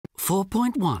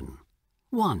4.1.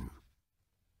 1.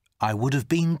 I would have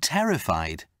been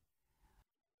terrified.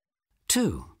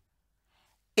 2.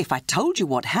 If I told you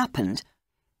what happened.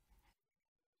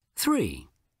 3.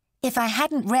 If I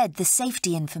hadn't read the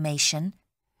safety information.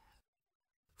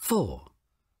 4.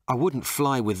 I wouldn't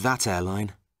fly with that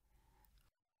airline.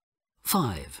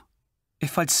 5.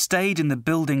 If I'd stayed in the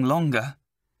building longer.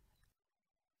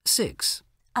 6.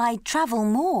 I'd travel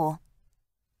more.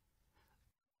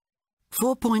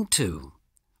 4.2.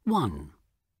 1.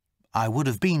 I would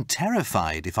have been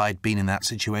terrified if I'd been in that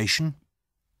situation.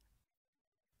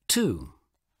 2.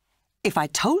 If I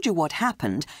told you what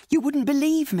happened, you wouldn't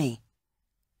believe me.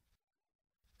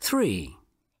 3.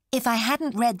 If I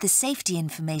hadn't read the safety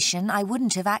information, I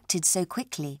wouldn't have acted so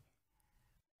quickly.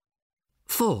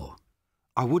 4.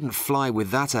 I wouldn't fly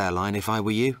with that airline if I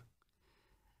were you.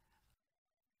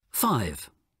 5.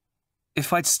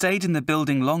 If I'd stayed in the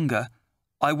building longer,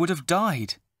 I would have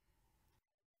died.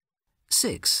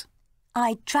 6.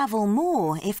 I'd travel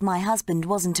more if my husband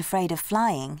wasn't afraid of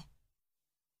flying.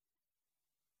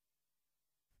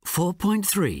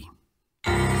 4.3.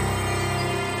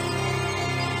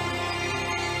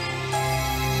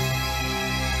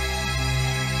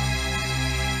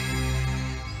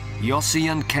 Yossi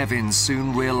and Kevin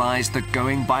soon realized that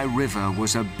going by river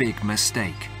was a big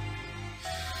mistake.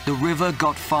 The river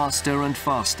got faster and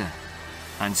faster,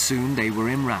 and soon they were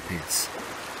in rapids.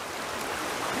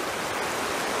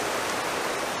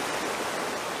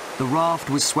 The raft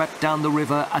was swept down the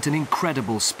river at an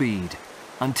incredible speed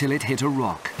until it hit a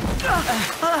rock.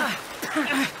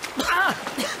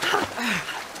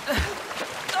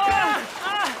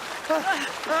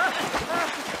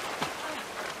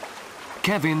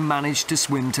 Kevin managed to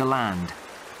swim to land,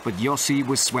 but Yossi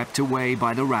was swept away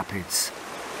by the rapids.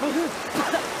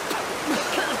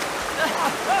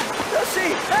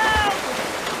 Yossi, help!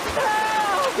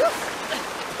 Help!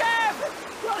 Kev!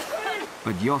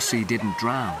 But Yossi didn't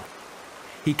drown.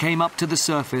 He came up to the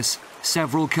surface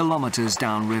several kilometers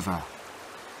downriver.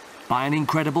 By an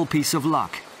incredible piece of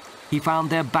luck, he found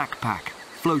their backpack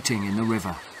floating in the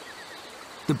river.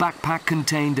 The backpack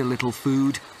contained a little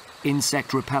food,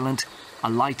 insect repellent, a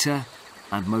lighter,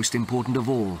 and most important of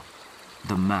all,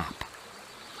 the map.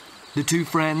 The two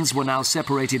friends were now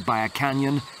separated by a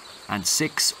canyon and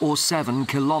 6 or 7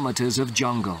 kilometers of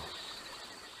jungle.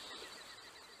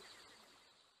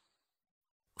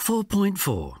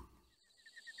 4.4.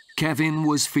 Kevin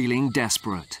was feeling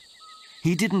desperate.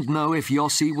 He didn't know if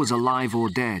Yossi was alive or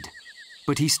dead,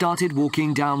 but he started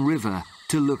walking downriver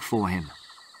to look for him.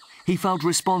 He felt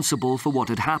responsible for what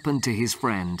had happened to his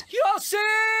friend.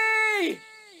 Yossi!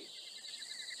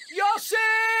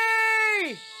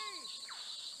 Yossi!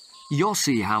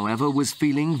 Yossi, however, was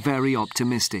feeling very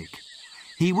optimistic.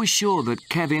 He was sure that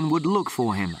Kevin would look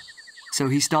for him, so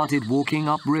he started walking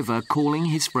upriver calling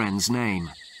his friend's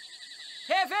name.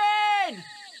 Kevin!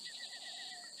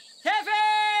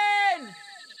 Kevin!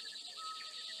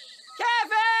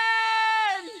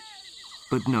 Kevin!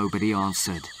 But nobody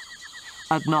answered.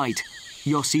 At night,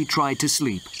 Yossi tried to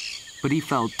sleep, but he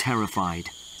felt terrified.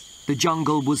 The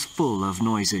jungle was full of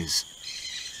noises.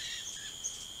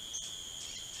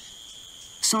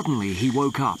 Suddenly, he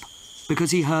woke up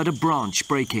because he heard a branch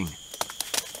breaking.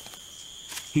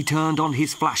 He turned on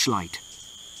his flashlight.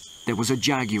 There was a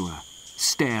jaguar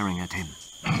staring at him.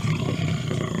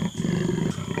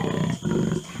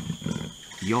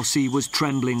 Yossi was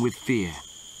trembling with fear,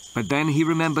 but then he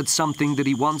remembered something that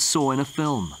he once saw in a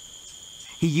film.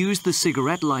 He used the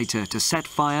cigarette lighter to set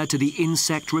fire to the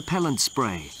insect repellent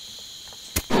spray.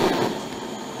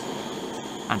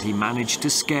 And he managed to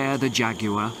scare the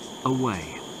jaguar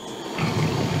away.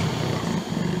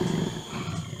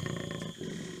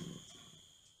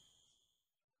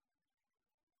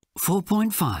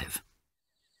 .5.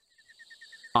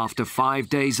 After 5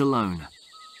 days alone,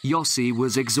 Yossi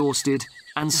was exhausted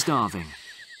and starving.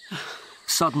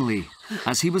 Suddenly,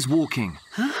 as he was walking,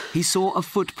 he saw a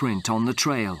footprint on the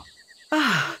trail.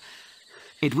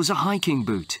 It was a hiking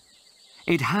boot.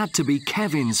 It had to be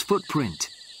Kevin's footprint.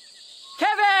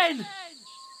 Kevin!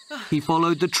 He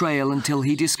followed the trail until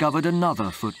he discovered another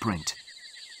footprint.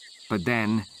 But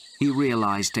then he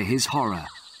realized to his horror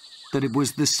that it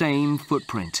was the same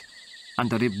footprint and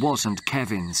that it wasn't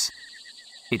Kevin's.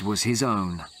 It was his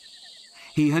own.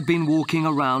 He had been walking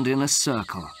around in a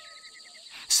circle.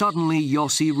 Suddenly,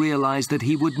 Yossi realized that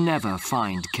he would never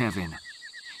find Kevin.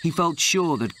 He felt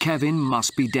sure that Kevin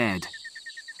must be dead.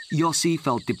 Yossi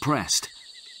felt depressed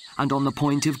and on the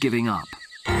point of giving up.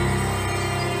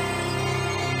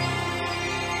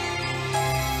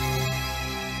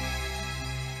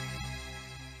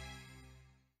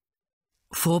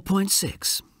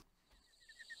 .6.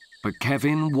 But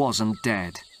Kevin wasn't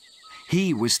dead.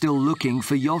 He was still looking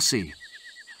for Yossi.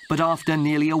 But after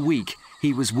nearly a week,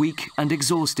 he was weak and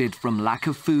exhausted from lack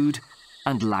of food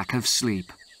and lack of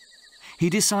sleep. He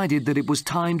decided that it was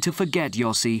time to forget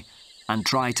Yossi and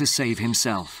try to save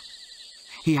himself.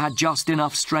 He had just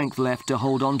enough strength left to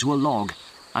hold onto a log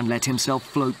and let himself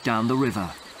float down the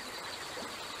river.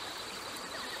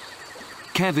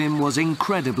 Kevin was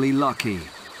incredibly lucky.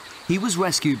 He was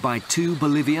rescued by 2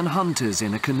 Bolivian hunters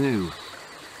in a canoe.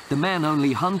 The men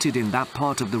only hunted in that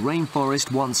part of the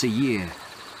rainforest once a year,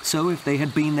 so if they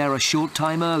had been there a short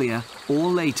time earlier or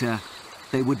later,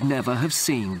 they would never have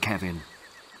seen Kevin.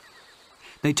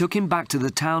 They took him back to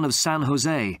the town of San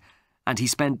Jose, and he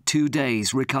spent 2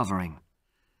 days recovering.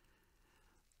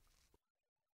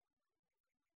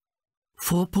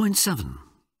 4.7.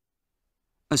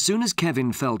 As soon as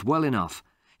Kevin felt well enough,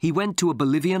 he went to a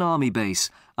Bolivian army base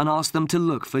and asked them to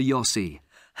look for Yossi.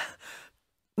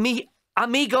 Mi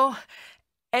amigo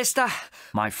está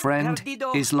My friend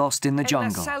perdido is lost in the en la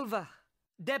jungle. selva.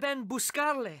 Deben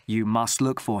buscarle. You must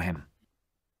look for him.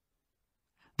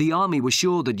 The army was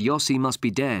sure that Yossi must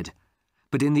be dead,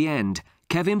 but in the end,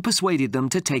 Kevin persuaded them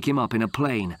to take him up in a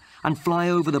plane and fly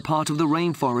over the part of the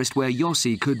rainforest where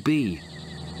Yossi could be.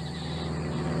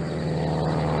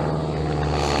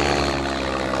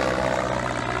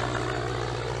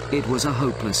 It was a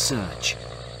hopeless search.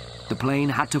 The plane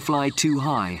had to fly too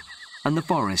high, and the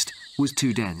forest was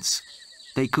too dense.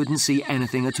 They couldn't see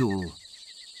anything at all.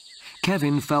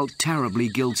 Kevin felt terribly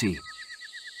guilty.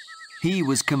 He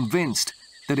was convinced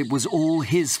that it was all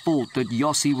his fault that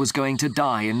Yossi was going to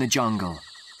die in the jungle.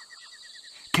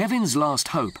 Kevin's last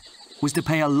hope was to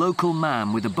pay a local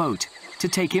man with a boat to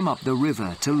take him up the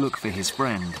river to look for his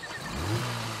friend.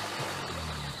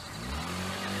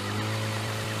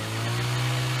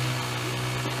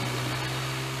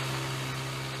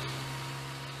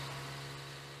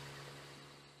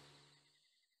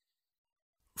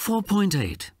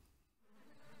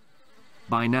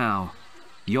 By now,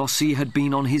 Yossi had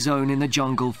been on his own in the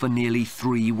jungle for nearly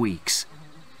 3 weeks.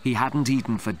 He hadn't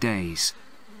eaten for days.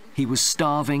 He was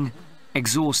starving,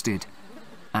 exhausted,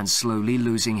 and slowly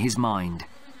losing his mind.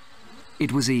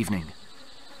 It was evening.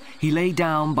 He lay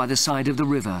down by the side of the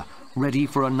river, ready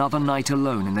for another night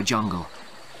alone in the jungle.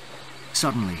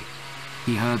 Suddenly,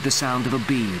 he heard the sound of a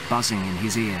bee buzzing in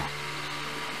his ear.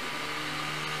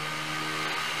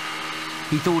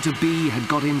 He thought a bee had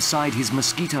got inside his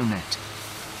mosquito net.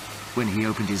 When he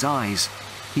opened his eyes,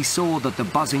 he saw that the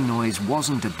buzzing noise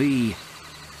wasn't a bee.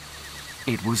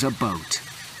 It was a boat.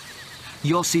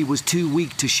 Yossi was too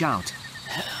weak to shout,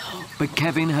 but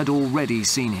Kevin had already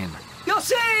seen him.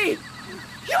 Yossi!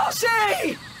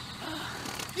 Yossi!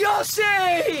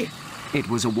 Yossi! It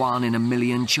was a 1 in a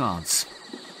million chance,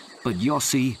 but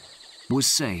Yossi was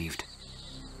saved.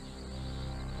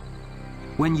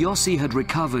 When Yossi had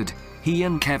recovered, he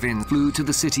and Kevin flew to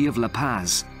the city of La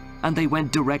Paz, and they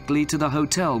went directly to the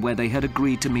hotel where they had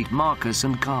agreed to meet Marcus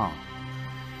and Carl.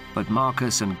 But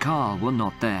Marcus and Carl were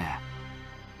not there.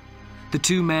 The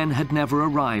 2 men had never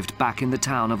arrived back in the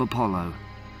town of Apollo.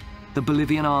 The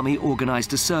Bolivian army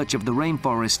organized a search of the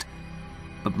rainforest,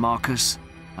 but Marcus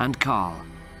and Carl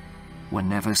were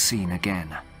never seen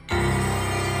again.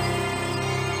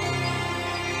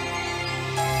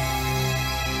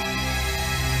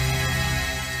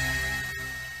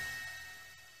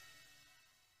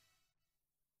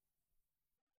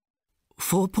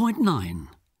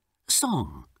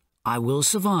 Song, I Will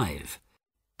Survive.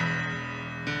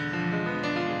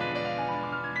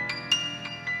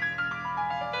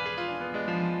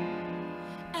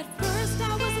 At first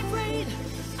I was afraid,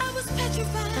 I was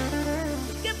petrified,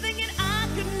 kept thinking I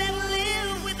could never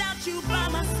live without you by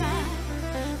my side.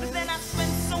 But then I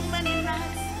spent so many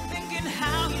nights thinking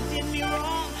how you did me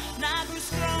wrong, and I grew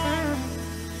strong,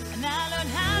 and I learned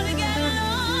how to get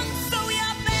along. So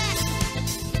you're back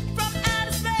from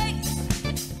outer space.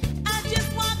 I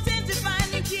just walked in to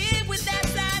find you here with that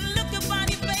sad look upon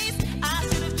your face.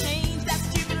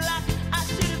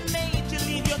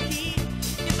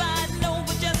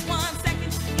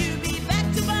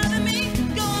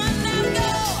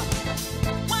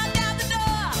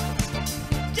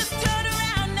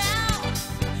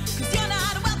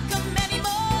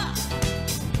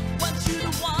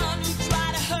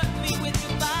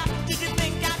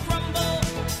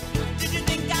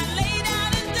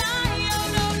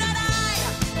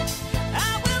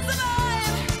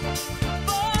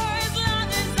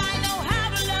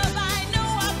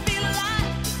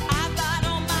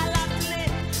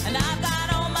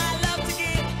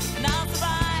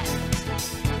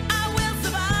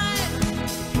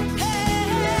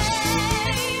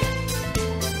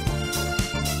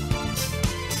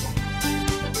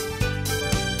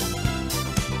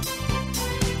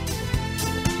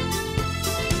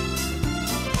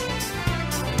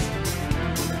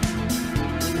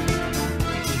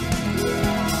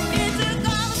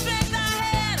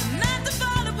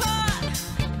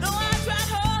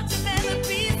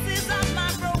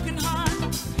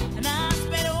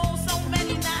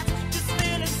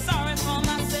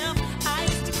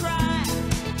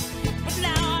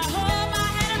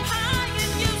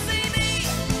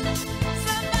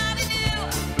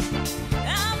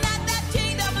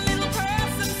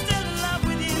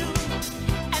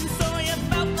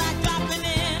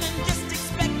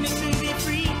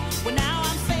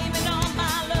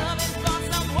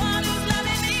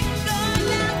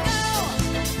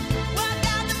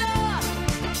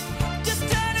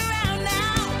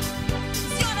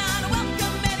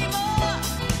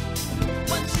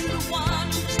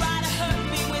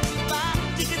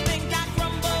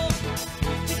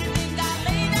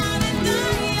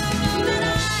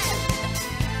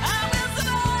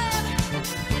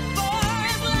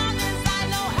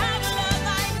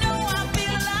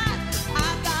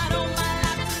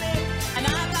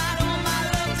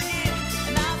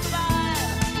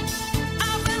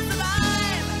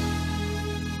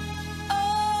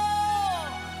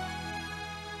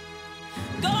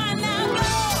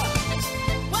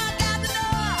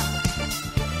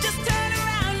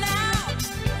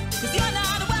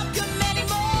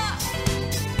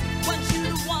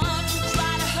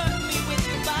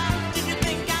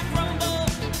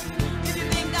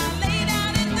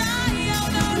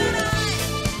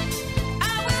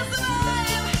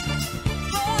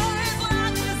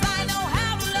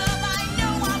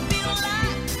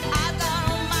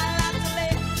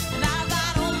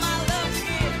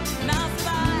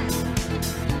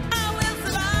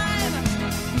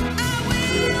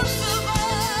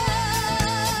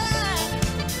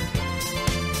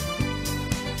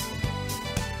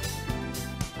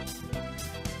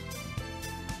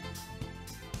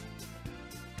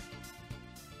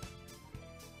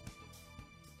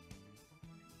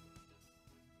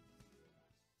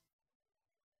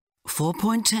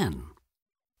 4.10.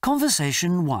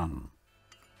 Conversation 1.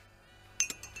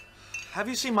 Have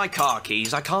you seen my car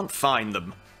keys? I can't find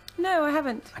them. No, I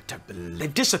haven't. I don't believe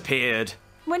they've disappeared.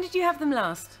 When did you have them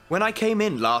last? When I came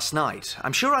in last night.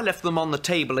 I'm sure I left them on the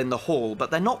table in the hall, but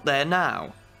they're not there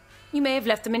now. You may have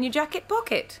left them in your jacket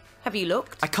pocket. Have you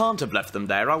looked? I can't have left them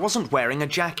there. I wasn't wearing a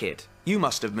jacket. You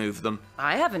must have moved them.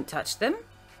 I haven't touched them.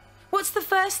 What's the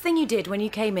first thing you did when you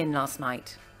came in last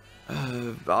night?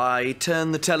 I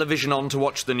turned the television on to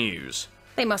watch the news.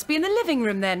 They must be in the living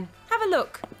room then. Have a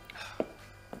look.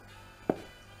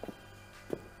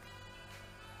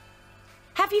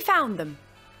 Have you found them?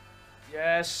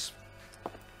 Yes.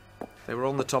 They were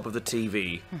on the top of the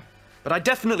TV. But I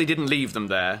definitely didn't leave them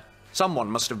there.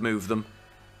 Someone must have moved them.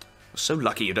 You're so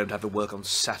lucky you don't have to work on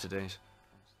Saturdays.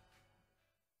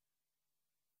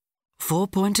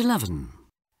 4.11.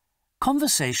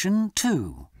 Conversation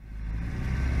 2.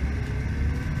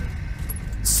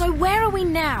 So where are we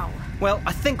now? Well,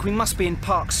 I think we must be in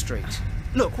Park Street.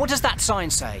 Look, what does that sign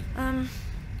say?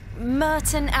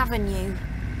 Merton Avenue.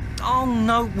 Oh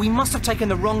no, we must have taken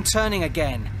the wrong turning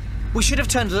again. We should have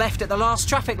turned left at the last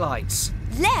traffic lights.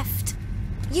 Left?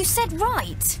 You said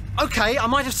right. Okay, I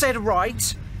might have said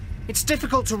right. It's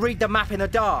difficult to read the map in the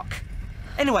dark.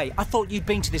 Anyway, I thought you'd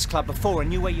been to this club before and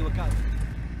knew where you were going.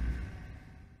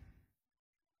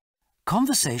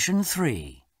 Conversation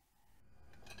 3.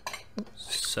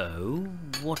 So,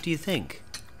 what do you think?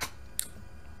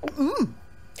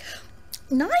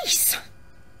 Nice.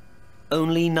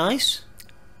 Only nice?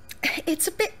 It's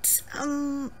a bit,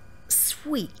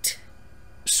 sweet.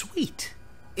 Sweet?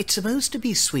 It's supposed to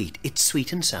be sweet. It's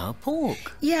sweet and sour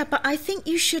pork. Yeah, but I think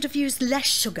you should have used less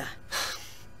sugar.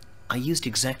 I used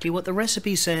exactly what the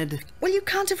recipe said. Well, you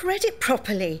can't have read it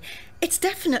properly. It's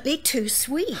definitely too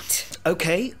sweet.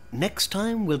 OK, next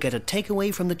time we'll get a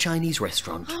takeaway from the Chinese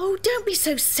restaurant. Oh, don't be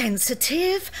so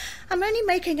sensitive. I'm only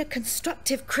making a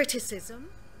constructive criticism.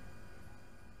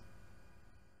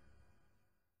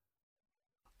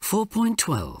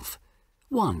 4.12.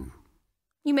 1.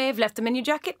 You may have left them in your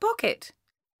jacket pocket.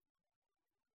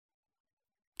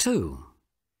 2.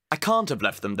 I can't have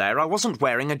left them there. I wasn't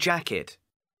wearing a jacket.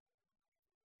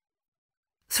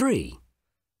 3.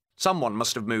 Someone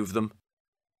must have moved them.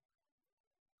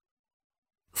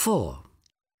 4.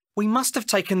 We must have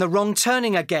taken the wrong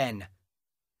turning again.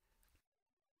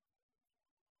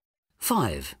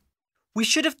 5. We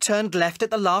should have turned left at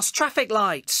the last traffic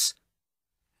lights.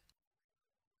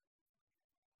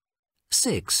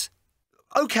 6.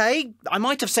 OK, I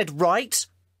might have said right.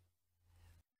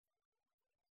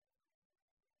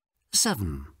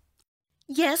 7.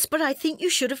 Yes, but I think you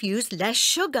should have used less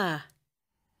sugar.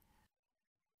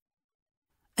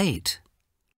 8.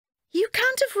 You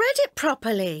can't have read it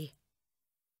properly.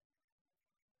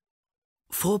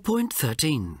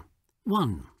 4.13.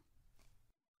 1.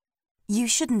 You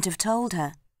shouldn't have told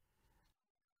her.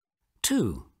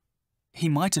 2. He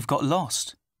might have got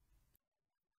lost.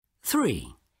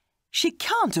 3. She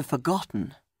can't have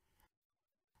forgotten.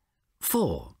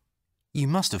 4. You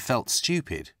must have felt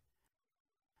stupid.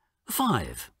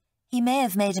 5. He may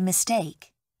have made a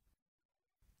mistake.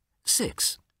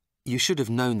 6. You should have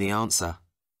known the answer.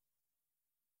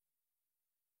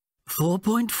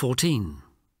 4.14.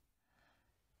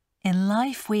 In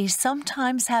life, we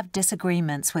sometimes have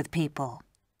disagreements with people.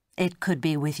 It could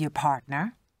be with your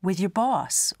partner, with your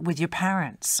boss, with your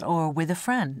parents, or with a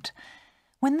friend.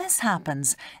 When this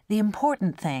happens, the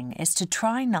important thing is to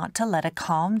try not to let a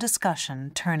calm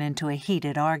discussion turn into a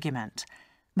heated argument.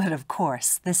 But of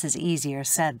course, this is easier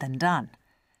said than done.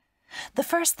 The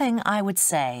first thing I would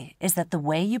say is that the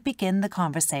way you begin the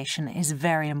conversation is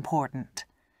very important.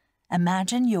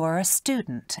 Imagine you're a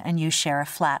student and you share a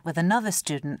flat with another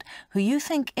student who you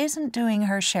think isn't doing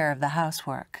her share of the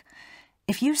housework.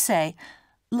 If you say,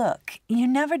 "Look, you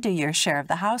never do your share of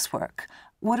the housework.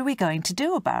 What are we going to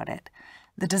do about it?"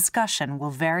 the discussion will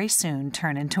very soon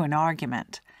turn into an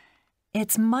argument.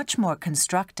 It's much more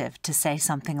constructive to say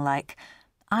something like,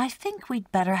 "I think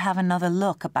we'd better have another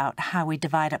look about how we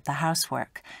divide up the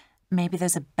housework. Maybe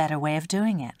there's a better way of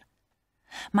doing it."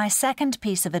 My second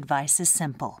piece of advice is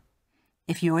simple.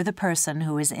 If you're the person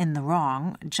who is in the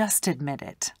wrong, just admit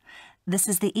it. This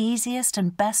is the easiest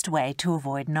and best way to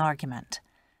avoid an argument.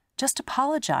 Just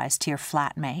apologize to your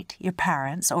flatmate, your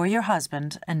parents, or your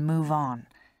husband and move on.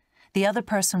 The other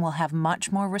person will have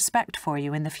much more respect for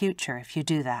you in the future if you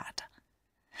do that.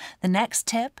 The next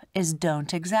tip is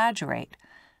don't exaggerate.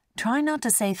 Try not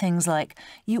to say things like,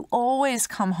 "You always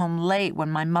come home late when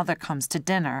my mother comes to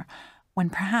dinner," when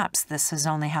perhaps this has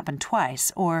only happened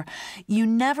twice, or "You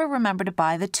never remember to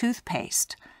buy the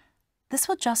toothpaste." This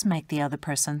will just make the other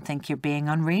person think you're being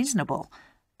unreasonable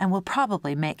and will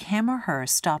probably make him or her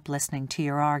stop listening to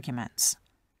your arguments.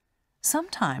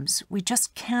 Sometimes we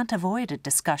just can't avoid a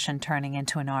discussion turning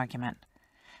into an argument.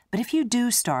 But if you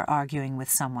do start arguing with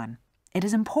someone, it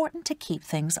is important to keep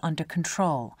things under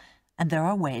control, and there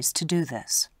are ways to do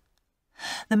this.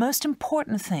 The most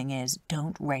important thing is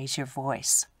don't raise your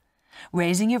voice.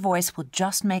 Raising your voice will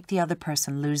just make the other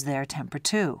person lose their temper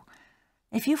too.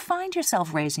 If you find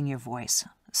yourself raising your voice,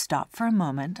 stop for a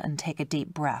moment and take a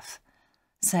deep breath.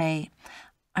 Say,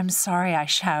 "I'm sorry I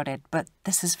shouted, but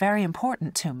this is very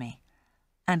important to me,"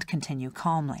 and continue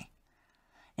calmly.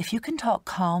 If you can talk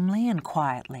calmly and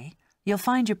quietly, you'll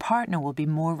find your partner will be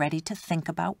more ready to think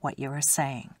about what you are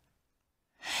saying.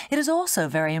 It is also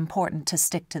very important to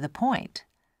stick to the point.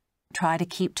 Try to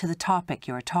keep to the topic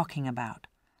you are talking about.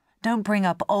 Don't bring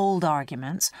up old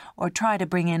arguments or try to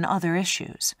bring in other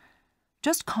issues.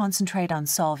 Just concentrate on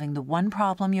solving the one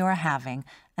problem you are having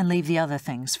and leave the other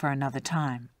things for another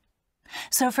time.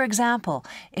 So, for example,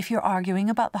 if you're arguing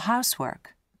about the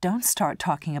housework, don't start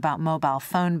talking about mobile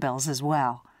phone bills as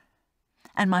well.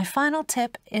 And my final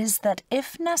tip is that,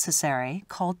 if necessary,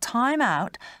 call time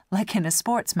out like in a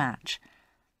sports match.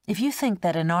 If you think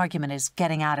that an argument is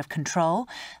getting out of control,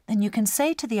 then you can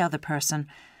say to the other person,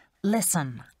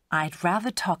 "Listen, I'd rather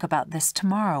talk about this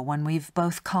tomorrow when we've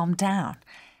both calmed down."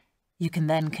 You can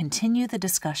then continue the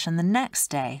discussion the next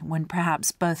day when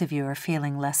perhaps both of you are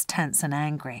feeling less tense and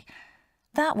angry.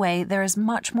 That way, there is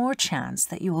much more chance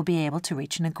that you will be able to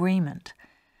reach an agreement.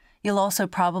 You'll also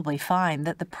probably find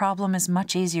that the problem is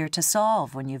much easier to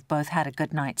solve when you've both had a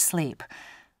good night's sleep.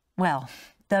 Well,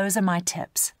 those are my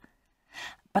tips.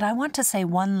 But I want to say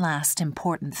one last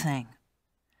important thing.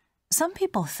 Some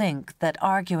people think that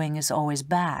arguing is always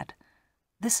bad.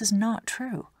 This is not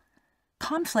true.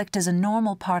 Conflict is a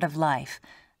normal part of life,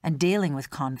 and dealing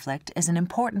with conflict is an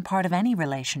important part of any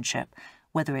relationship,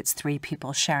 whether it's 3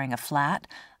 people sharing a flat,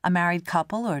 a married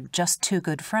couple, or just 2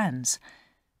 good friends.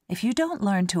 If you don't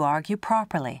learn to argue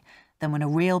properly, then when a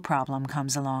real problem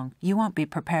comes along, you won't be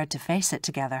prepared to face it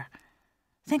together.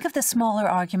 Think of the smaller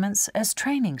arguments as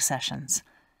training sessions.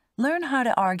 Learn how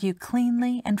to argue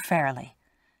cleanly and fairly.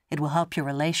 It will help your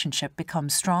relationship become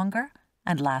stronger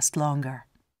and last longer.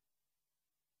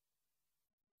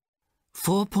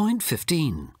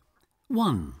 4.15.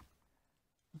 1.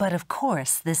 But of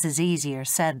course, this is easier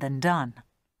said than done.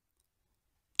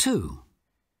 2.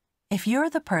 If you're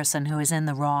the person who is in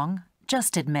the wrong,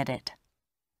 just admit it.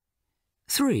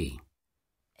 3.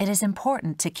 It is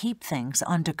important to keep things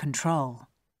under control.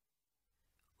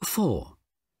 4.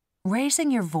 Raising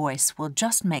your voice will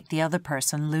just make the other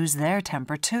person lose their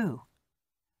temper too.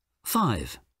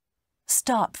 5.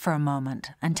 Stop for a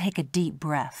moment and take a deep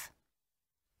breath.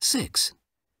 6.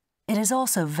 It is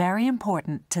also very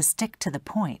important to stick to the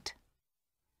point.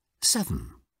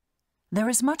 7. There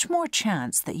is much more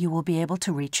chance that you will be able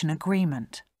to reach an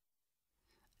agreement.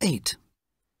 8.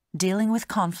 Dealing with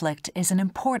conflict is an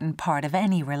important part of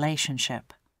any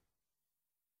relationship.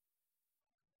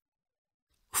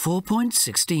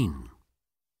 4.16.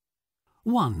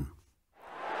 1.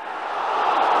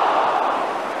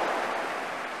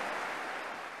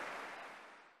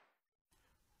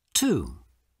 2.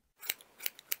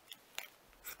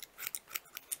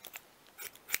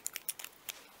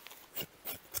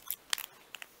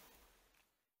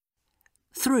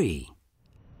 3.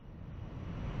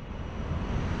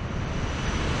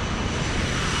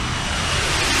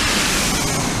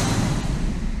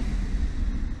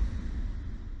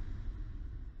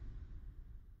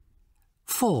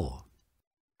 4.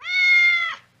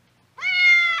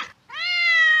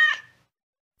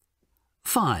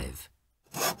 5.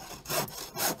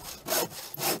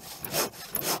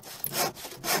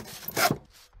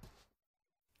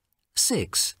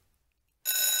 6.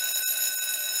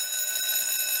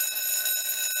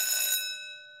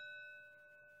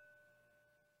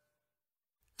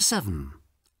 7.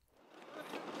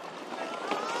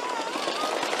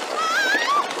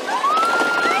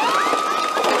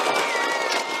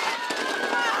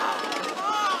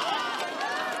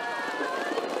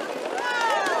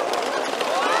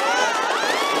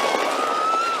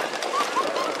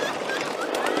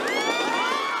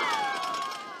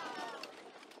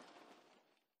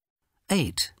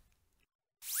 8.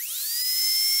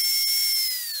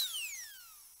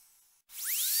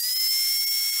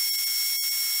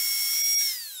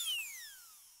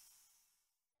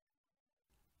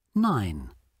 9.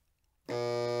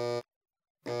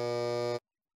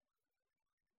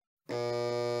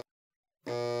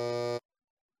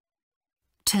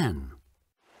 10. 11.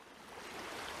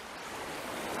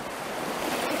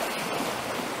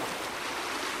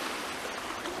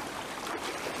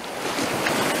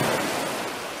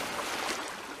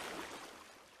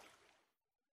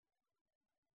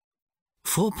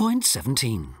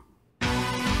 4.17.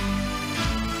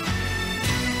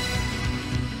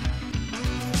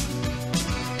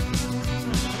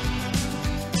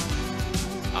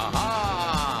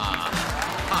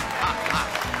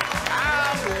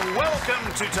 And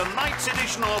welcome to tonight's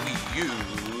edition of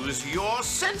Use Your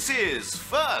Senses.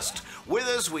 First, with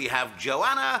us we have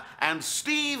Joanna and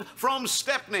Steve from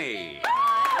Stepney.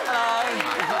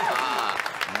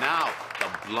 Now, the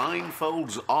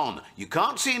blindfold's on. You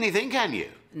can't see anything, can you?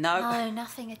 No,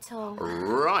 nothing at all.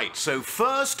 Right, so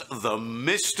first, the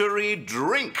mystery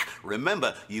drink.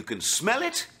 Remember, you can smell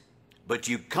it, but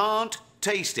you can't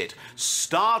taste it.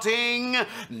 Starting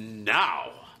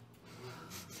now.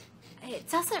 It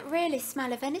doesn't really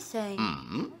smell of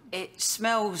anything. It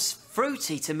smells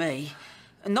fruity to me.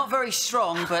 Not very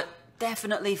strong, but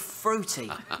definitely fruity.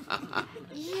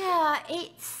 Yeah,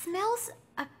 it smells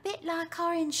a bit like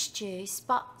orange juice,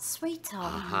 but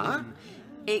sweeter.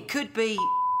 It could be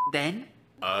then.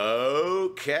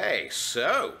 Okay,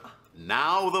 so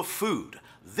now the food.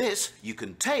 This you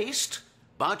can taste,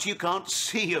 but you can't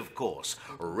see, of course.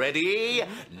 Ready?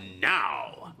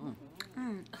 Now.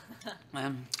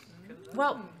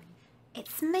 Well,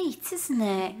 it's meat, isn't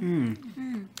it?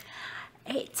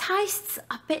 It tastes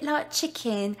a bit like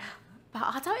chicken, but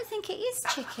I don't think it is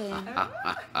chicken.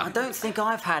 I don't think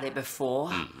I've had it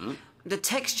before. The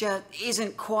texture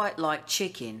isn't quite like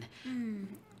chicken.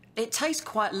 It tastes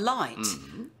quite light.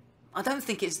 I don't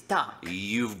think it's duck.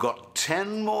 You've got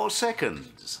 10 more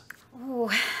seconds. Oh,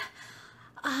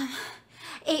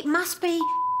 it must be...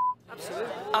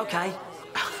 OK.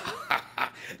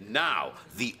 Now,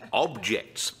 the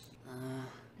objects.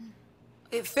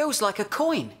 It feels like a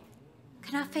coin.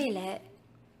 Can I feel it?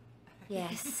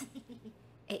 Yes.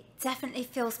 It definitely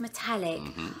feels metallic,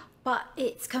 but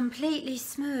it's completely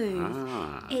smooth.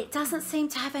 It doesn't seem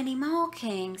to have any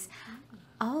markings.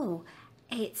 Oh,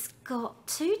 it's got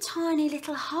 2 tiny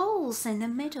little holes in the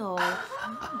middle.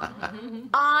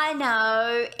 I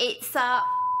know, it's a...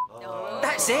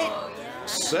 That's it.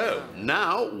 So,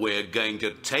 now we're going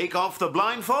to take off the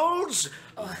blindfolds.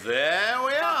 There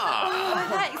we are. Oh,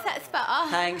 thanks, that's better.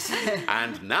 Thanks.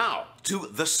 And now, to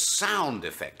the sound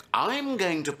effect. I'm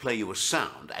going to play you a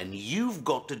sound, and you've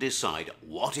got to decide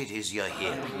what it is you're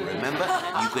hearing. Remember,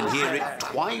 you can hear it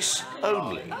twice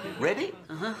only. Ready?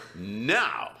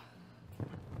 Now.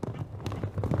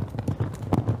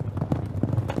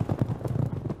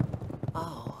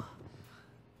 Oh.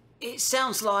 It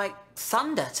sounds like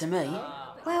thunder to me.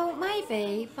 Well,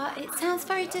 maybe, but it sounds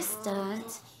very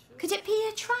distant. Could it be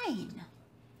a train?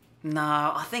 No,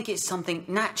 I think it's something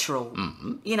natural.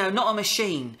 You know, not a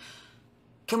machine.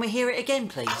 Can we hear it again,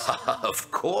 please?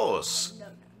 Of course.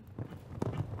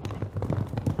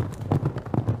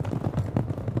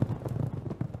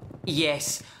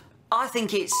 Yes, I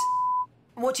think it's...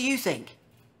 What do you think?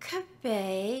 Could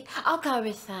be. I'll go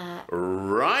with that.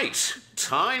 Right.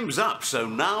 Time's up. So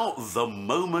now the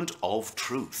moment of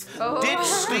truth. Did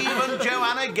Steve and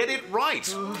Joanna get it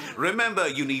right? Remember,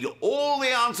 you need all the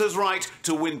answers right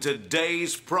to win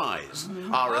today's prize.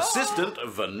 Our assistant,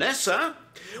 Vanessa,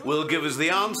 will give us the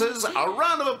answers. A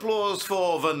round of applause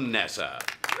for Vanessa.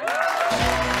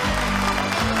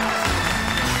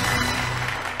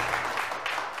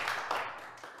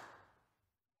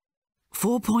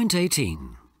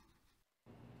 4.18.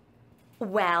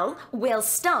 Well, we'll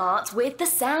start with the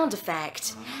sound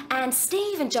effect. And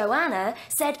Steve and Joanna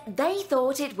said they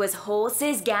thought it was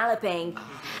horses galloping.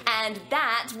 And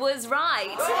that was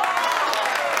right.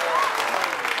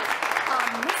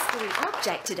 Our mystery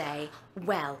object today,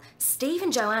 well, Steve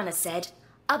and Joanna said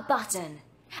a button.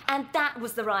 And that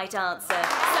was the right answer.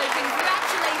 So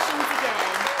congratulations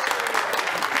again.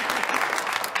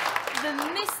 The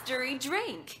mystery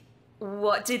drink.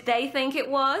 What did they think it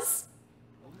was?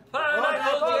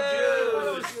 Pineapple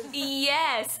juice!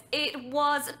 Yes, it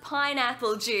was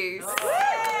pineapple juice.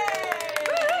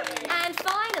 And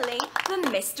finally, the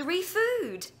mystery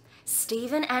food.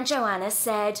 Stephen and Joanna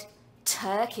said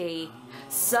turkey.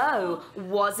 So,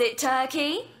 was it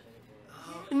turkey?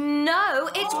 No,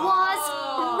 it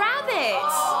was rabbit.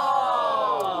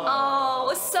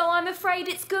 Oh, so I'm afraid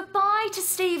it's goodbye to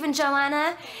Steve and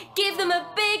Joanna. Give them a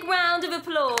big round of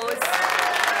applause.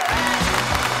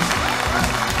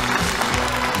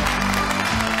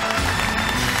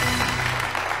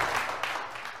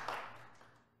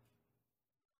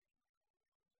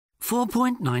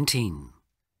 4.19.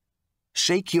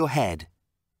 Shake your head.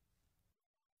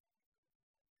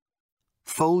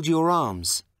 Fold your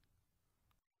arms.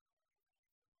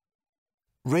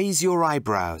 Raise your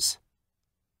eyebrows.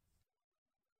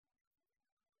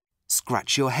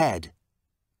 Scratch your head.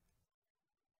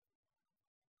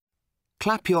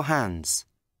 Clap your hands.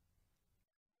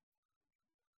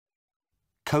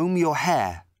 Comb your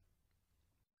hair.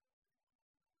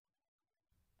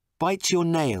 Bite your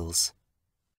nails.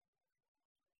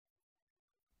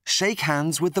 Shake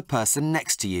hands with the person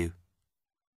next to you.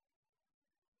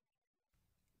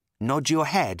 Nod your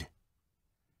head.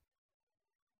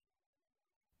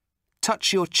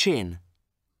 Touch your chin.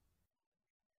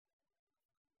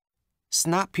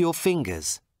 Snap your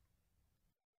fingers.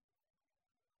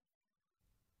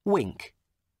 Wink.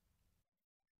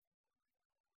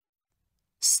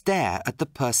 Stare at the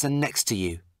person next to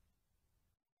you.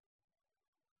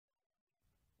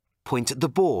 Point at the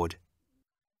board.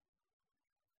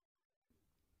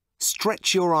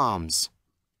 Stretch your arms.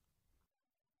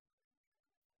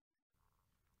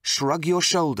 Shrug your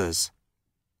shoulders.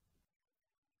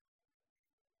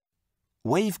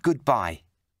 Wave goodbye.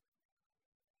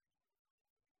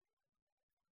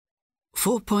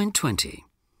 4.20.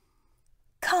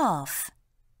 Calf,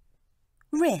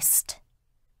 wrist,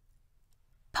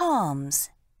 palms,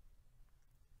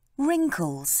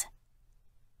 wrinkles,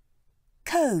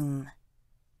 comb,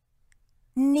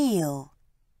 kneel,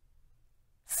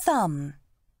 thumb.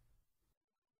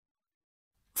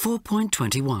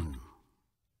 4.21.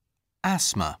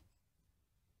 Asthma.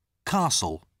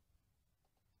 Castle.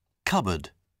 Cupboard.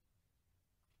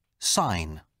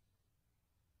 Sign.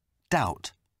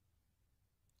 Doubt.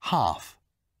 Half.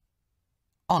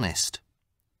 Honest.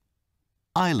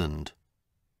 Island.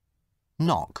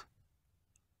 Knock.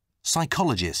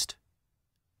 Psychologist.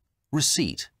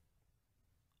 Receipt.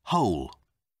 Hole.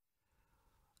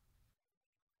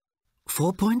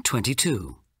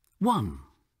 4.22. 1.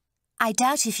 I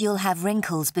doubt if you'll have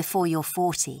wrinkles before you're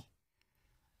 40.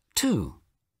 2.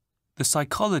 The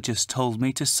psychologist told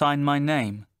me to sign my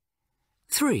name.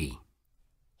 3.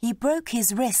 He broke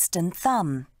his wrist and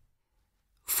thumb.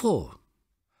 4.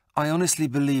 I honestly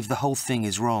believe the whole thing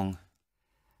is wrong.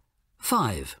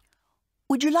 5.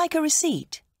 Would you like a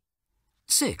receipt?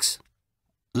 6.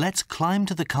 Let's climb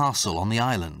to the castle on the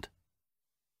island.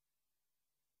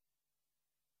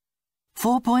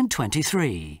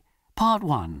 4.23. Part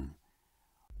 1.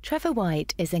 Trevor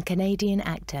White is a Canadian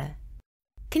actor.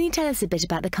 Can you tell us a bit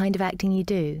about the kind of acting you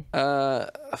do?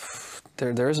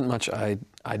 There isn't much I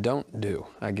don't do,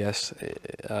 I guess,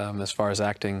 as far as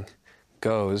acting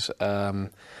goes.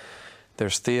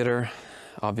 There's theater,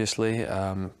 obviously,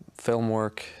 film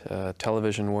work,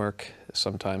 television work,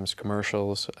 sometimes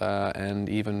commercials, and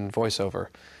even voiceover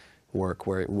work,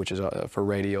 which is for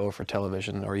radio or for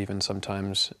television, or even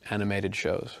sometimes animated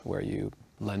shows where you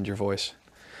lend your voice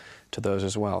to those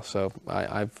as well. So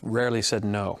I've rarely said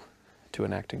no to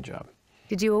an acting job.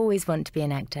 Did you always want to be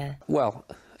an actor? Well,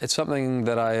 it's something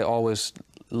that I always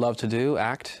loved to do,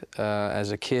 act,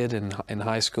 as a kid in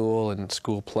high school and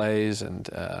school plays, and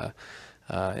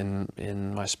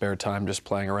in my spare time just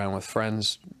playing around with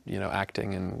friends, you know,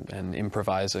 acting and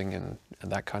improvising and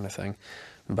that kind of thing.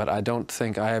 But I don't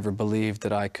think I ever believed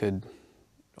that I could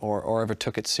or ever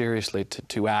took it seriously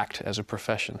to act as a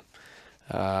profession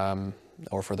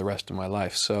or for the rest of my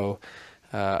life. So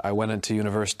I went into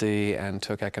university and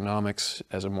took economics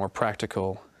as a more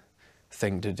practical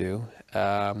thing to do.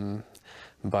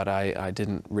 But I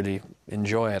didn't really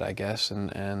enjoy it, I guess,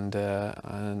 and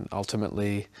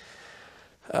ultimately,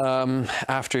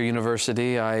 after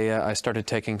university, I started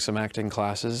taking some acting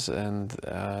classes and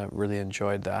really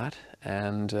enjoyed that,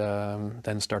 and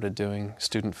then started doing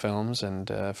student films and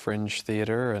fringe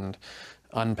theater and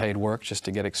unpaid work just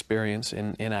to get experience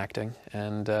in acting,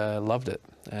 and loved it,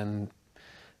 and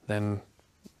then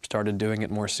started doing it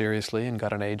more seriously and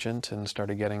got an agent and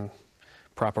started getting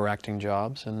proper acting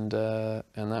jobs, and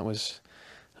that was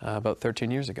about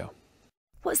 13 years ago.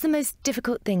 What's the most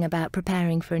difficult thing about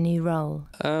preparing for a new role?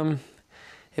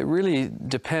 It really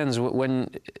depends. When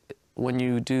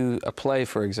you do a play,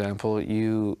 for example,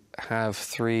 you have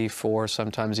 3, 4,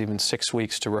 sometimes even 6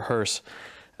 weeks to rehearse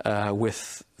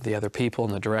with the other people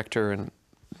and the director and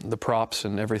the props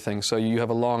and everything. So you have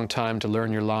a long time to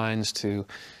learn your lines, to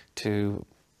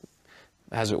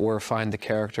as it were, find the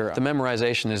character. The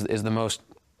memorization is the most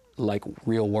like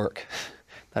real work.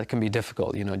 That can be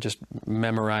difficult, you know, just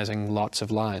memorizing lots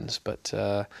of lines. But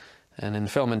and in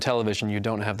film and television, you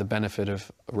don't have the benefit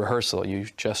of rehearsal. You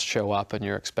just show up and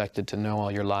you're expected to know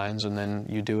all your lines, and then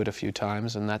you do it a few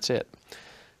times, and that's it.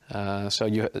 So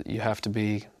you have to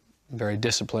be very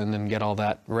disciplined and get all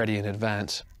that ready in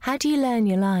advance. How do you learn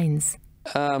your lines?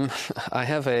 I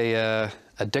have a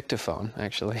dictaphone,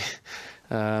 actually,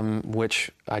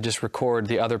 which I just record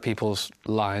the other people's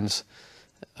lines,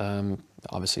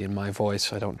 obviously in my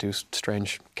voice. I don't do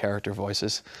strange character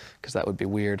voices, because that would be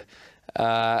weird.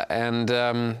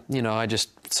 You know, I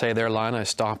just say their line, I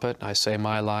stop it, I say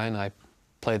my line, I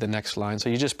play the next line. So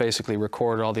you just basically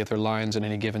record all the other lines in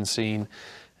any given scene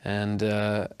and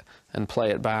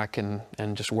play it back and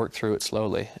just work through it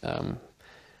slowly.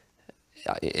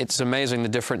 It's amazing the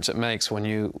difference it makes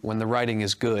when the writing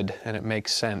is good and it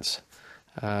makes sense.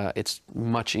 It's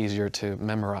much easier to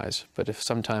memorize. But if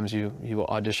sometimes you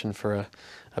audition for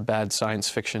a bad science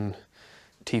fiction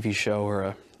TV show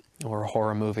or a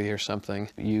horror movie or something,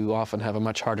 you often have a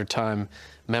much harder time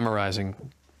memorizing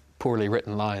poorly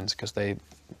written lines because they're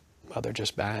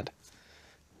just bad.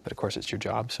 But of course it's your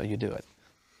job, so you do it.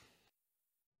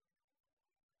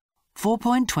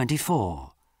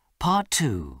 4.24, Part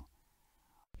 2.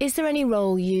 Is there any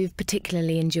role you've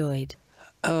particularly enjoyed?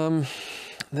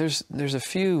 There's a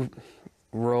few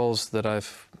roles that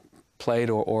I've played,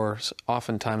 or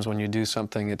oftentimes when you do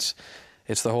something, it's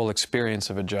the whole experience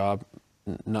of a job,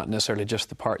 not necessarily just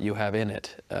the part you have in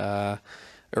it.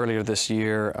 Earlier this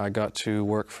year, I got to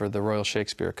work for the Royal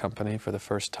Shakespeare Company for the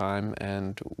first time,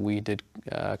 and we did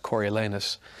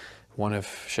Coriolanus, one of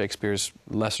Shakespeare's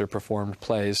lesser performed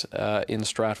plays, in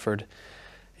Stratford,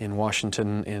 in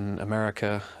Washington, in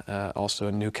America, also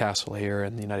in Newcastle here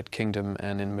in the United Kingdom,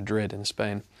 and in Madrid in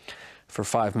Spain for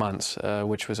 5 months,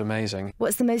 which was amazing.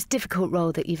 What's the most difficult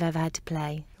role that you've ever had to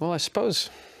play? Well, I suppose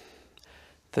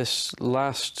this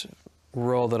last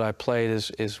role that I played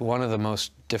is one of the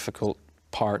most difficult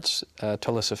parts,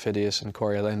 Tullus Ophidius and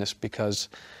Coriolanus, because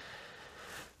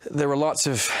there were lots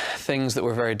of things that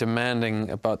were very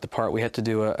demanding about the part. We had to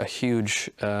do a huge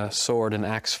sword and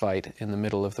axe fight in the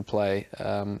middle of the play,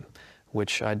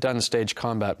 which I'd done stage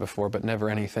combat before, but never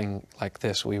anything like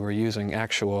this. We were using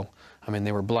actual, I mean,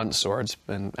 they were blunt swords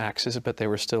and axes, but they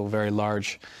were still very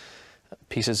large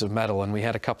pieces of metal, and we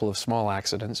had a couple of small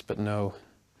accidents, but no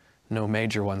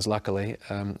major ones, luckily.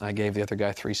 I gave the other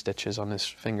guy 3 stitches on his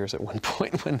fingers at one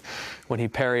point when he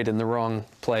parried in the wrong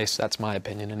place. That's my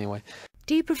opinion, anyway.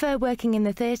 Do you prefer working in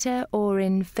the theatre or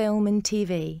in film and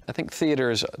TV? I think theatre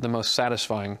is the most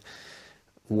satisfying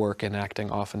work in acting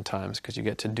oftentimes, because you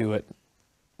get to do it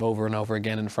over and over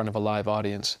again in front of a live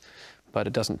audience, but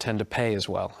it doesn't tend to pay as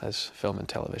well as film and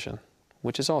television,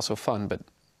 which is also fun, but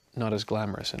not as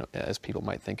glamorous as people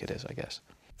might think it is, I guess.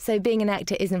 So being an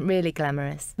actor isn't really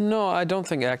glamorous? No, I don't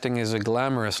think acting is a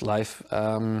glamorous life,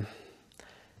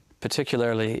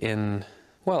 particularly in,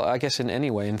 well, I guess in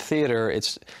any way. In theatre,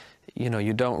 it's, you know,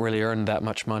 you don't really earn that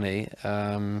much money,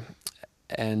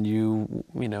 and you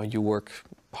work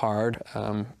hard.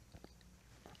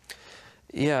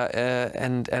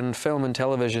 And film and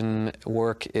television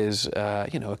work is,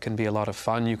 you know, it can be a lot of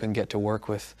fun. You can get to work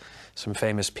with some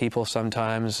famous people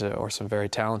sometimes, or some very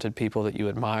talented people that you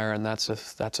admire, and that's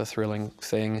a thrilling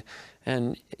thing.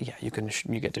 And yeah, you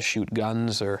get to shoot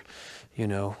guns, or, you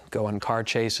know, go on car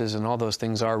chases, and all those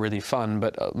things are really fun.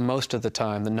 But most of the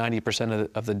time, the 90%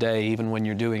 of the day, even when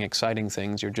you're doing exciting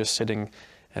things, you're just sitting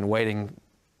and waiting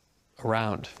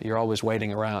around. You're always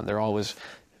waiting around. They're always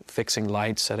fixing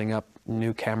lights, setting up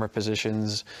new camera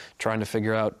positions, trying to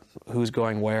figure out who's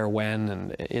going where, when,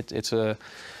 and it's a,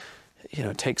 you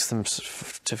know, it takes them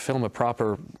to film a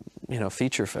proper, you know,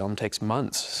 feature film takes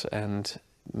months, and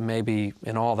maybe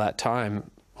in all that time,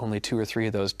 only 2 or 3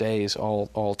 of those days,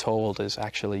 all told, is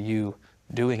actually you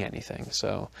doing anything.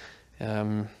 So,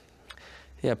 yeah,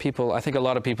 I think a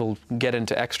lot of people get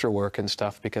into extra work and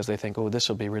stuff because they think, oh, this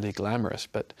will be really glamorous,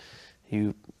 but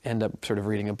you end up sort of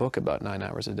reading a book about 9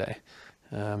 hours a day.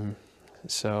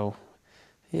 So,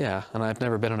 yeah, and I've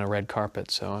never been on a red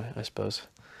carpet, so I suppose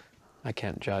I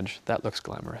can't judge. That looks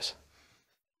glamorous.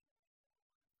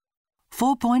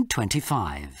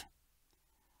 4.25.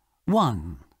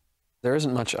 1. There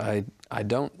isn't much I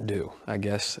don't do, I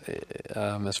guess,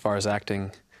 as far as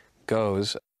acting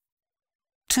goes.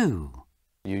 2.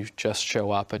 You just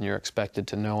show up and you're expected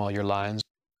to know all your lines.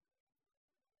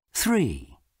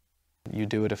 3. You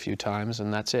do it a few times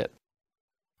and that's it.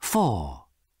 4.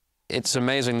 It's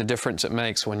amazing the difference it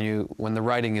makes when the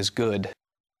writing is good.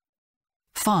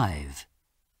 5.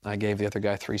 I gave the other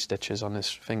guy 3 stitches on his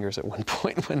fingers at one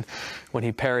point when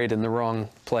he parried in the wrong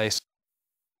place.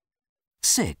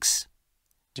 6.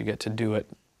 You get to do it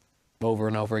over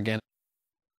and over again.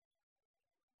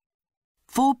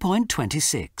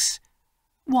 4.26.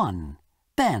 1.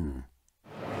 Ben.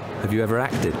 Have you ever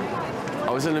acted?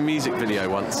 I was in a music video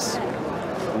once,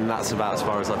 and that's about as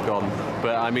far as I've gone.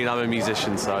 But I mean, I'm a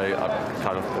musician, so I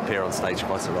kind of appear on stage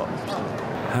quite a lot.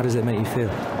 How does it make you feel?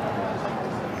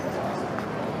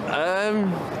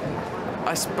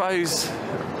 I suppose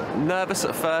nervous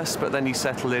at first, but then you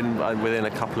settle in within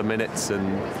a couple of minutes,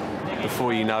 and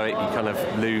before you know it, you kind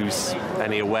of lose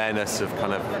any awareness of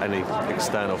kind of any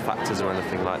external factors or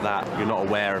anything like that. You're not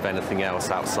aware of anything else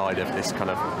outside of this kind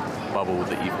of bubble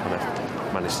that you've kind of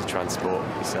managed to transport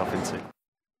yourself into.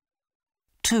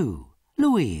 2.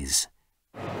 Louise.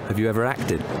 Have you ever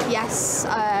acted? Yes,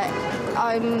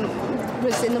 I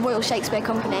was in the Royal Shakespeare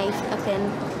Company up in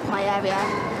my area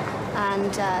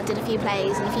and did a few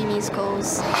plays and a few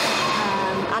musicals.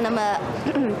 And I'm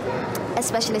a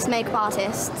specialist makeup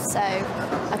artist, so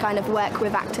I kind of work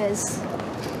with actors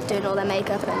doing all their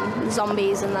makeup and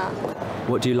zombies and that.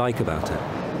 What do you like about it?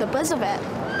 The buzz of it,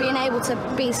 being able to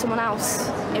be someone else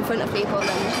in front of people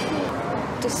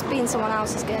and just being someone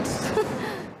else is good.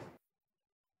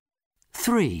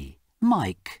 3.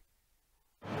 Mike.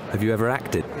 Have you ever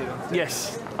acted?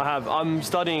 Yes, I have. I'm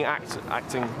studying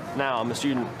acting now. I'm a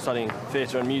student studying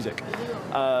theatre and music.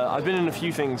 I've been in a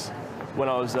few things when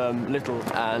I was little,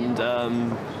 and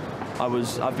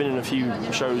I've been in a few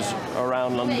shows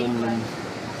around London and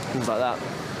things like that.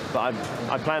 But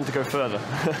I plan to go further.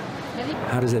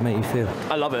 How does it make you feel?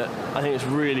 I love it. I think it's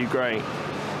really great.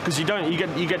 Because you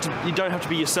don't have to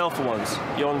be yourself for once.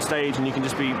 You're on stage and you can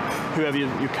just be whoever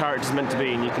your character's meant to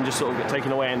be, and you can just sort of get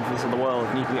taken away into this other world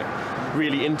and you can get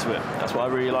really into it. That's what I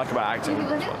really like about acting.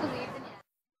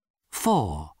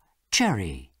 4.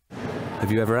 Cherry.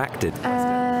 Have you ever acted?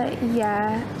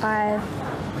 Yeah,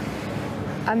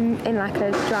 I'm in like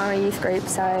a drama youth group,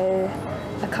 so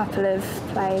a couple of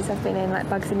plays I've been in, like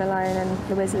Bugsy Malone and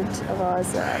The Wizard of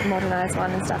Oz, a modernised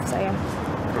one and stuff, so yeah.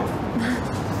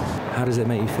 How does it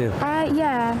make you feel?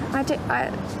 Yeah,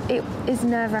 it is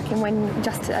nerve-wracking when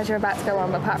just as you're about to go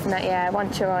on, but apart from that, yeah,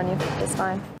 once you're on, it's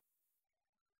fine.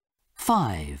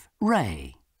 5.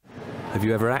 Ray. Have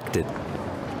you ever acted?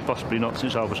 Possibly not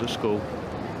since I was at school.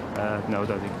 No, I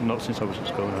don't think. Not since I was at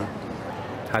school, no.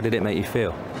 How did it make you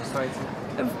feel?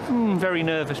 Very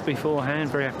nervous beforehand,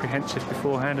 very apprehensive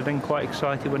beforehand, and then quite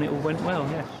excited when it all went well,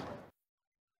 yes.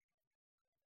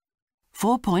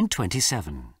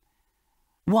 4.27.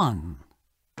 1.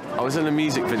 I was in a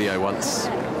music video once,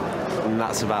 and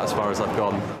that's about as far as I've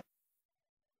gone.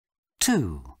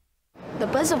 2. The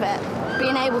buzz of it,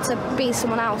 being able to be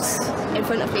someone else in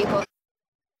front of people.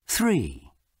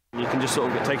 3. You can just sort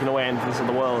of get taken away into this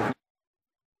other world.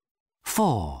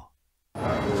 4.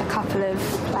 A couple of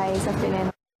plays I've been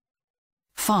in.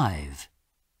 5.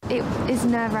 It is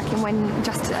nerve-wracking when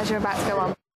just as you're about to go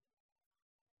on.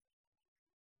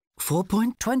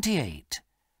 4.28.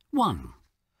 1.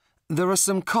 There are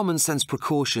some common sense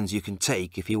precautions you can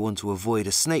take if you want to avoid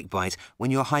a snake bite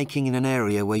when you're hiking in an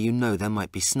area where you know there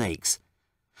might be snakes.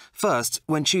 First,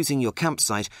 when choosing your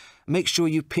campsite, make sure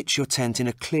you pitch your tent in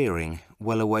a clearing,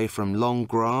 well away from long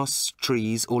grass,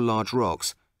 trees or large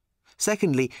rocks.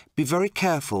 Secondly, be very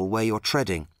careful where you're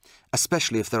treading,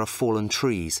 especially if there are fallen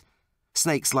trees.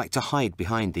 Snakes like to hide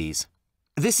behind these.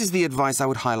 This is the advice I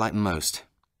would highlight most.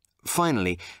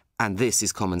 Finally, and this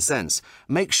is common sense,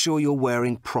 make sure you're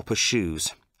wearing proper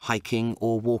shoes, hiking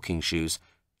or walking shoes,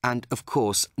 and, of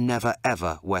course, never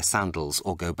ever wear sandals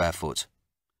or go barefoot.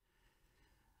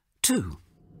 2.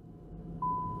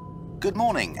 Good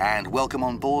morning and welcome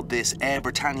on board this Air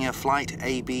Britannia flight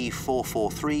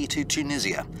AB443 to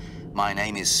Tunisia. My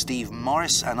name is Steve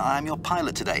Morris and I am your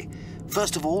pilot today.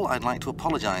 First of all, I'd like to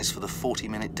apologise for the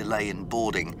 40-minute delay in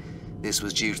boarding. This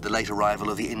was due to the late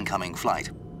arrival of the incoming flight.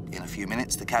 In a few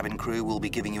minutes, the cabin crew will be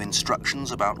giving you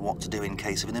instructions about what to do in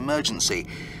case of an emergency.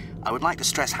 I would like to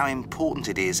stress how important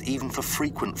it is, even for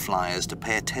frequent flyers, to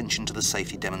pay attention to the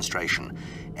safety demonstration.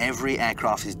 Every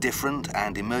aircraft is different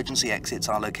and emergency exits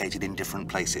are located in different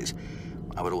places.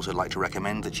 I would also like to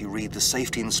recommend that you read the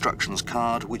safety instructions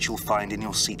card, which you'll find in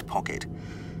your seat pocket.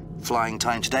 Flying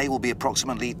time today will be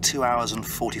approximately 2 hours and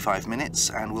 45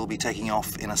 minutes, and we'll be taking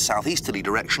off in a southeasterly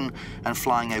direction and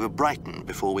flying over Brighton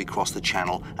before we cross the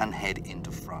Channel and head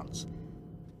into France.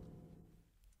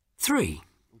 3.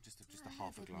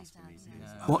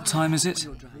 What time is it?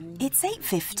 It's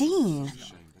 8:15.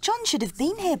 John should have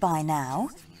been here by now.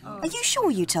 Are you sure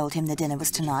you told him the dinner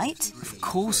was tonight? Of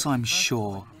course I'm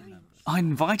sure. I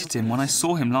invited him when I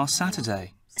saw him last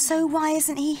Saturday. So why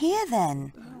isn't he here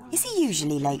then? Is he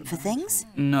usually late for things?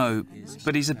 No,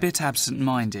 but he's a bit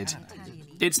absent-minded.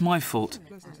 It's my fault.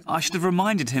 I should have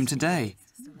reminded him today.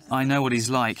 I know what he's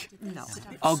like.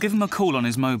 I'll give him a call on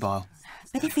his mobile.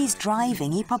 But if he's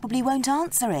driving, he probably won't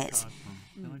answer it.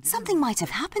 Something might have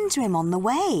happened to him on the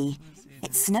way.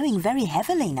 It's snowing very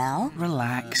heavily now.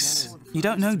 Relax. You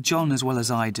don't know John as well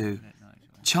as I do.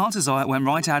 Chances are it went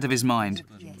right out of his mind.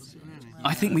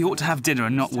 I think we ought to have dinner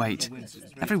and not wait.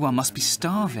 Everyone must be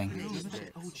starving.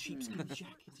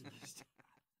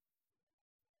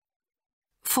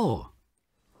 4.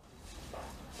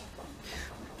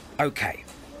 OK,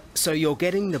 so you're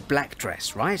getting the black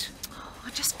dress, right? Oh,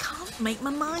 I just can't make my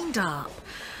mind up.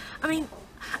 I mean,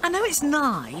 I know it's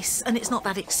nice and it's not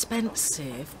that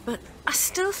expensive, but I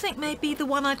still think maybe the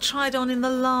one I tried on in the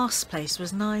last place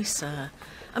was nicer.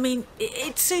 I mean,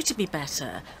 it suited me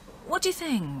better. What do you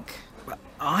think?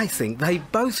 I think they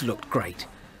both looked great.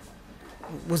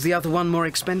 Was the other one more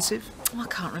expensive? Oh, I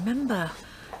can't remember.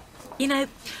 You know,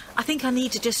 I think I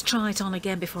need to just try it on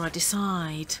again before I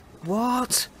decide.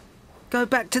 What? Go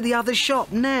back to the other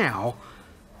shop now?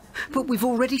 But we've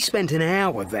already spent an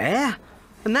hour there,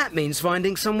 and that means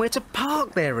finding somewhere to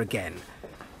park there again.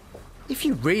 If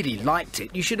you really liked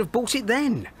it, you should have bought it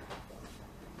then.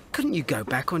 Couldn't you go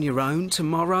back on your own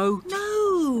tomorrow?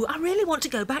 No, I really want to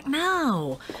go back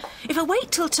now. If I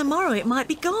wait till tomorrow, it might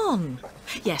be gone.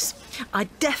 Yes, I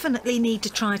definitely need to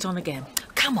try it on again.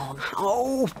 Come on.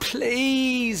 Oh,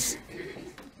 please.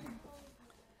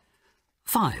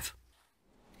 5.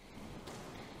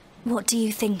 What do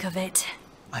you think of it?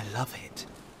 I love it.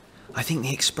 I think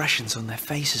the expressions on their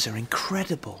faces are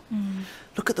incredible.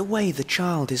 Look at the way the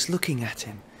child is looking at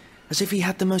him, as if he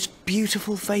had the most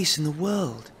beautiful face in the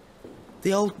world.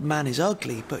 The old man is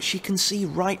ugly, but she can see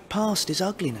right past his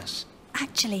ugliness.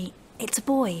 Actually, it's a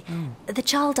boy. The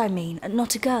child, I mean,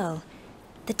 not a girl.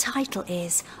 The title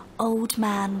is Old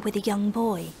Man with a Young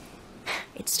Boy.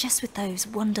 It's just with those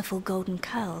wonderful golden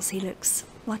curls he looks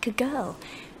like a girl.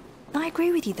 I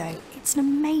agree with you, though. It's an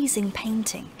amazing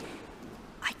painting.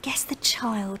 I guess the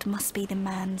child must be the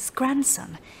man's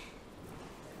grandson.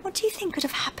 What do you think could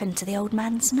have happened to the old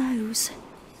man's nose?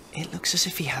 It looks as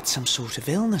if he had some sort of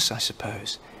illness, I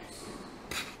suppose.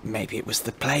 Maybe it was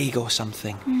the plague or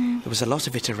something. There was a lot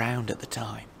of it around at the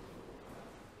time.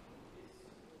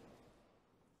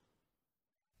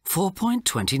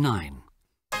 4.29.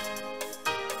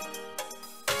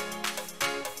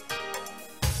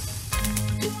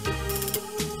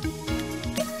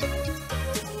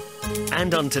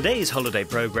 And on today's holiday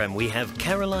programme, we have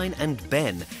Caroline and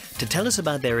Ben to tell us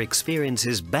about their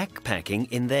experiences backpacking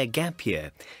in their gap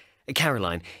year.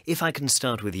 Caroline, if I can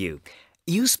start with you.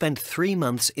 You spent 3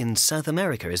 months in South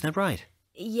America, isn't that right?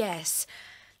 Yes.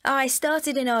 I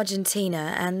started in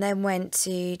Argentina and then went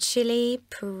to Chile,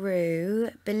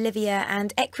 Peru, Bolivia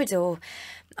and Ecuador.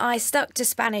 I stuck to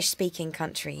Spanish-speaking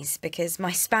countries because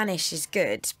my Spanish is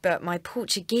good, but my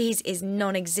Portuguese is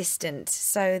non-existent,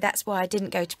 so that's why I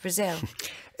didn't go to Brazil.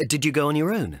 Did you go on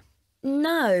your own?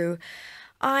 No.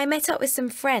 I met up with some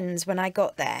friends when I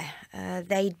got there.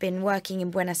 They'd been working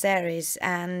in Buenos Aires,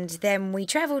 and then we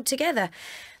travelled together.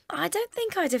 I don't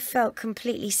think I'd have felt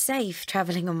completely safe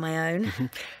travelling on my own.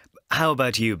 How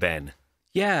about you, Ben?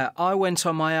 Yeah, I went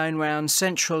on my own round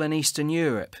Central and Eastern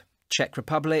Europe. Czech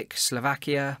Republic,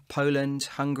 Slovakia, Poland,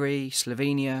 Hungary,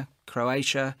 Slovenia,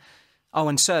 Croatia. Oh,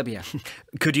 and Serbia.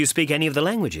 Could you speak any of the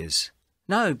languages?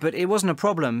 No, but it wasn't a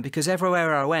problem because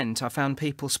everywhere I went I found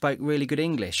people spoke really good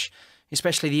English,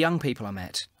 especially the young people I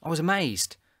met. I was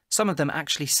amazed. Some of them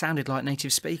actually sounded like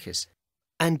native speakers.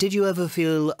 And did you ever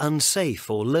feel unsafe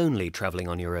or lonely travelling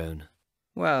on your own?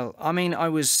 Well, I mean, I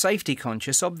was safety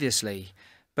conscious, obviously,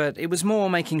 but it was more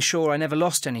making sure I never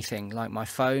lost anything, like my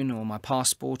phone or my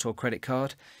passport or credit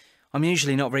card. I'm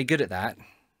usually not very good at that.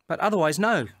 But otherwise,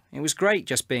 no. It was great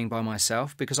just being by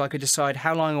myself because I could decide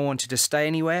how long I wanted to stay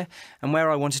anywhere and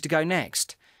where I wanted to go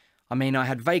next. I mean, I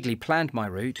had vaguely planned my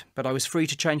route, but I was free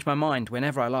to change my mind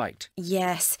whenever I liked.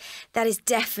 Yes, that is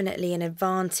definitely an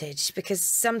advantage because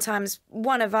sometimes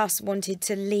one of us wanted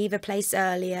to leave a place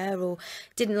earlier or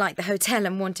didn't like the hotel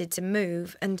and wanted to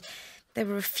move, and there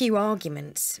were a few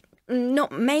arguments.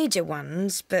 Not major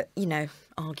ones, but, you know,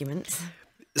 arguments.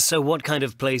 So what kind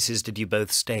of places did you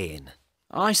both stay in?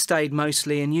 I stayed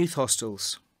mostly in youth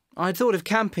hostels. I'd thought of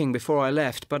camping before I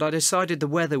left, but I decided the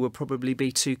weather would probably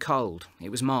be too cold. It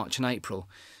was March and April.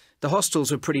 The hostels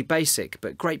were pretty basic,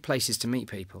 but great places to meet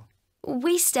people.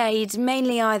 We stayed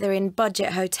mainly either in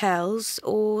budget hotels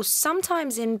or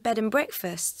sometimes in bed and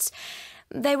breakfasts.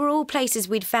 They were all places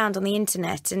we'd found on the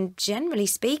internet, and generally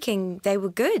speaking, they were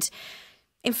good.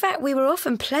 In fact, we were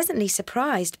often pleasantly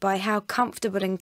surprised by how comfortable and